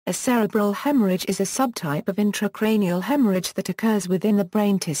A cerebral hemorrhage is a subtype of intracranial hemorrhage that occurs within the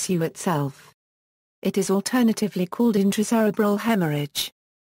brain tissue itself. It is alternatively called intracerebral hemorrhage.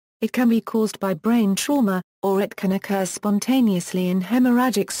 It can be caused by brain trauma, or it can occur spontaneously in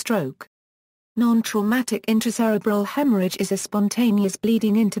hemorrhagic stroke. Non-traumatic intracerebral hemorrhage is a spontaneous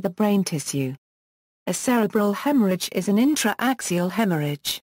bleeding into the brain tissue. A cerebral hemorrhage is an intra-axial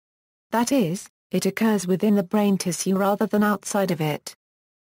hemorrhage. That is, it occurs within the brain tissue rather than outside of it.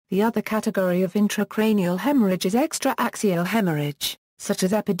 The other category of intracranial hemorrhage is extra-axial hemorrhage, such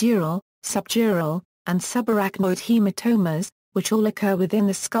as epidural, subdural, and subarachnoid hematomas, which all occur within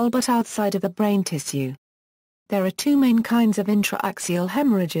the skull but outside of the brain tissue. There are two main kinds of intra-axial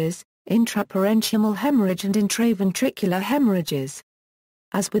hemorrhages, intraparenchymal hemorrhage and intraventricular hemorrhages.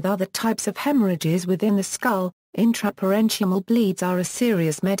 As with other types of hemorrhages within the skull, intraparenchymal bleeds are a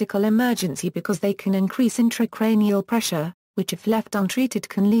serious medical emergency because they can increase intracranial pressure, which if left untreated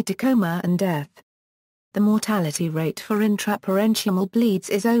can lead to coma and death. The mortality rate for intraparenchymal bleeds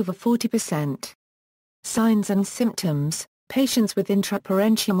is over 40%. Signs and symptoms: patients with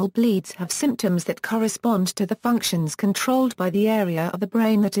intraparenchymal bleeds have symptoms that correspond to the functions controlled by the area of the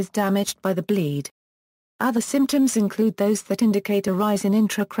brain that is damaged by the bleed. Other symptoms include those that indicate a rise in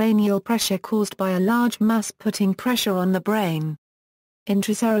intracranial pressure caused by a large mass putting pressure on the brain.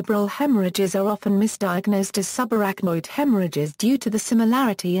 Intracerebral hemorrhages are often misdiagnosed as subarachnoid hemorrhages due to the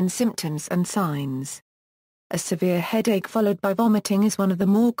similarity in symptoms and signs. A severe headache followed by vomiting is one of the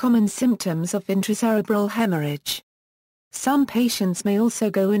more common symptoms of intracerebral hemorrhage. Some patients may also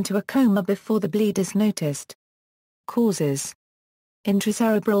go into a coma before the bleed is noticed. Causes: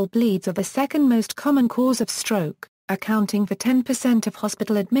 intracerebral bleeds are the second most common cause of stroke, accounting for 10% of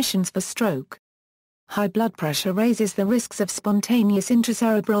hospital admissions for stroke. High blood pressure raises the risks of spontaneous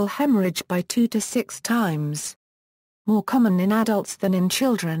intracerebral hemorrhage by 2 to 6 times. More common in adults than in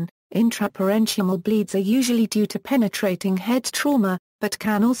children, intraparenchymal bleeds are usually due to penetrating head trauma, but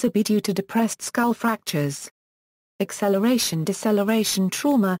can also be due to depressed skull fractures. Acceleration-deceleration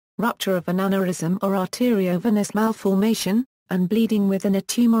trauma, rupture of an aneurysm or arteriovenous malformation, and bleeding within a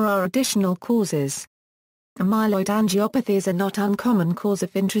tumor are additional causes. Amyloid angiopathy is a not uncommon cause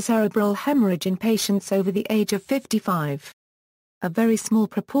of intracerebral hemorrhage in patients over the age of 55. A very small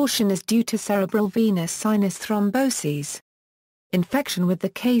proportion is due to cerebral venous sinus thromboses. Infection with the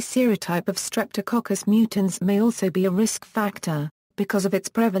K serotype of Streptococcus mutans may also be a risk factor, because of its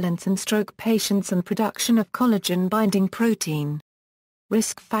prevalence in stroke patients and production of collagen-binding protein.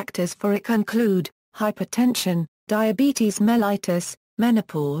 Risk factors for it include hypertension, diabetes mellitus,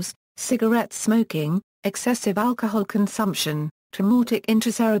 menopause, cigarette smoking, excessive alcohol consumption. Traumatic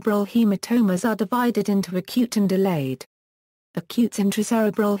intracerebral hematomas are divided into acute and delayed. Acute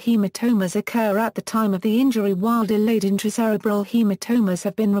intracerebral hematomas occur at the time of the injury, while delayed intracerebral hematomas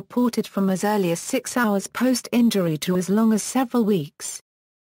have been reported from as early as 6 hours post-injury to as long as several weeks.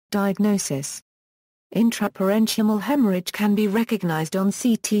 Diagnosis: intraparenchymal hemorrhage can be recognized on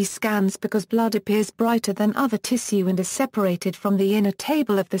CT scans because blood appears brighter than other tissue and is separated from the inner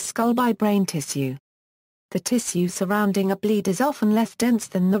table of the skull by brain tissue. The tissue surrounding a bleed is often less dense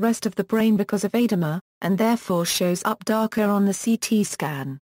than the rest of the brain because of edema, and therefore shows up darker on the CT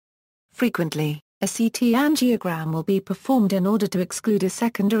scan. Frequently, a CT angiogram will be performed in order to exclude a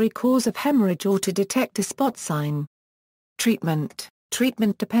secondary cause of hemorrhage or to detect a spot sign. Treatment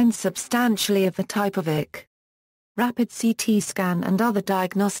depends substantially on the type of IC. Rapid CT scan and other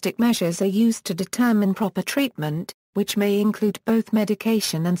diagnostic measures are used to determine proper treatment, which may include both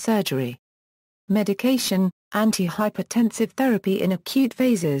medication and surgery. Medication: antihypertensive therapy in acute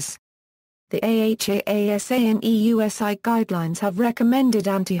phases. The AHA-ASA and EUSI guidelines have recommended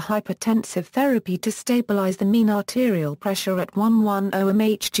antihypertensive therapy to stabilize the mean arterial pressure at 110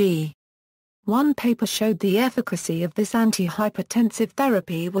 mHg. One paper showed the efficacy of this antihypertensive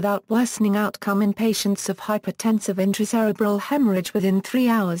therapy without worsening outcome in patients of hypertensive intracerebral hemorrhage within 3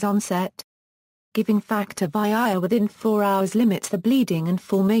 hours onset. Giving factor VIR within 4 hours limits the bleeding and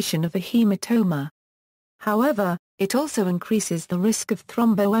formation of a hematoma. However, it also increases the risk of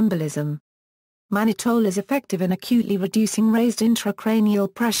thromboembolism. Mannitol is effective in acutely reducing raised intracranial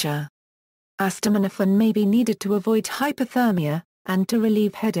pressure. Acetaminophen may be needed to avoid hypothermia, and to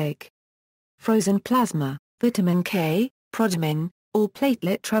relieve headache. Frozen plasma, vitamin K, protamine, or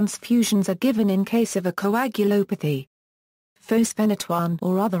platelet transfusions are given in case of a coagulopathy. Fosphenytoin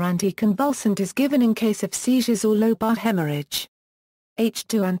or other anticonvulsant is given in case of seizures or lobar hemorrhage.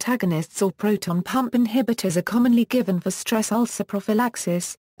 H2 antagonists or proton pump inhibitors are commonly given for stress ulcer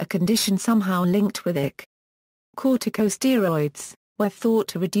prophylaxis, a condition somehow linked with IC. Corticosteroids were thought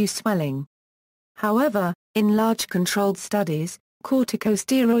to reduce swelling. However, in large controlled studies,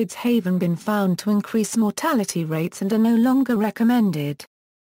 Corticosteroids have been found to increase mortality rates and are no longer recommended.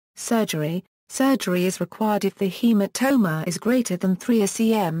 Surgery. Surgery is required if the hematoma is greater than 3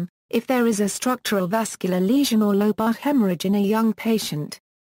 cm, if there is a structural vascular lesion or lobar hemorrhage in a young patient.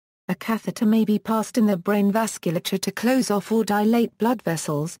 A catheter may be passed in the brain vasculature to close off or dilate blood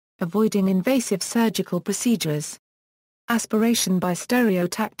vessels, avoiding invasive surgical procedures. Aspiration by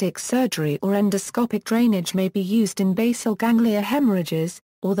stereotactic surgery or endoscopic drainage may be used in basal ganglia hemorrhages,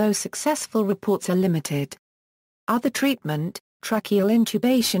 although successful reports are limited. Other treatment. Tracheal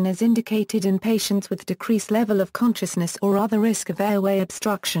intubation is indicated in patients with decreased level of consciousness or other risk of airway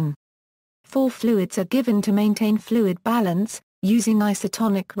obstruction. 4 fluids are given to maintain fluid balance, using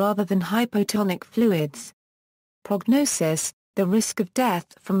isotonic rather than hypotonic fluids. Prognosis. The risk of death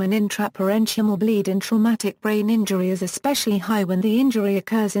from an intraparenchymal bleed in traumatic brain injury is especially high when the injury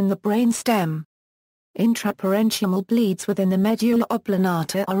occurs in the brain stem. Intraparenchymal bleeds within the medulla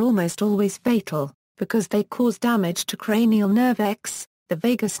oblongata are almost always fatal, because they cause damage to cranial nerve X, the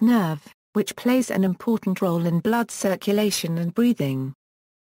vagus nerve, which plays an important role in blood circulation and breathing.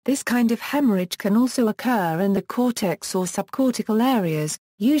 This kind of hemorrhage can also occur in the cortex or subcortical areas,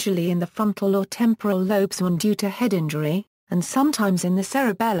 usually in the frontal or temporal lobes when due to head injury, and sometimes in the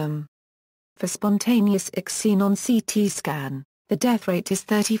cerebellum. For spontaneous X seen on CT scan, the death rate is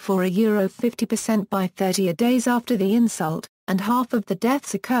 34–50% by 30 days after the insult, and half of the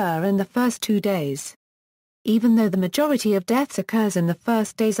deaths occur in the first 2 days. Even though the majority of deaths occurs in the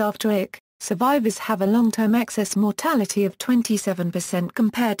first days after IC, survivors have a long-term excess mortality of 27%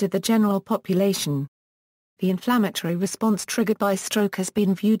 compared to the general population. The inflammatory response triggered by stroke has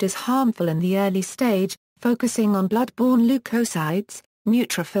been viewed as harmful in the early stage, focusing on blood-borne leukocytes,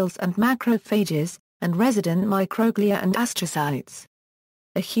 neutrophils and macrophages, and resident microglia and astrocytes.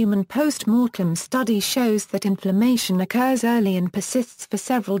 A human post-mortem study shows that inflammation occurs early and persists for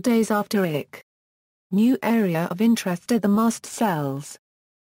several days after IC. New area of interest are the mast cells.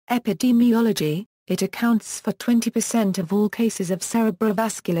 Epidemiology. It accounts for 20% of all cases of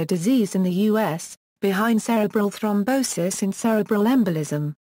cerebrovascular disease in the U.S., behind cerebral thrombosis and cerebral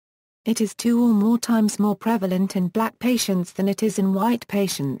embolism. It is 2 or more times more prevalent in black patients than it is in white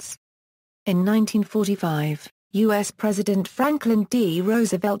patients. In 1945, U.S. President Franklin D.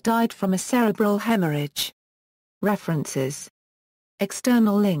 Roosevelt died from a cerebral hemorrhage. References.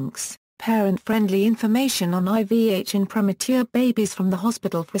 External links. Parent-friendly information on IVH in premature babies from the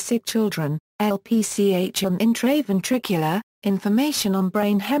Hospital for Sick Children, LPCH on intraventricular, information on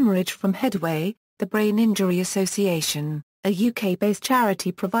brain hemorrhage from Headway, the Brain Injury Association, a UK-based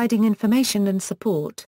charity providing information and support.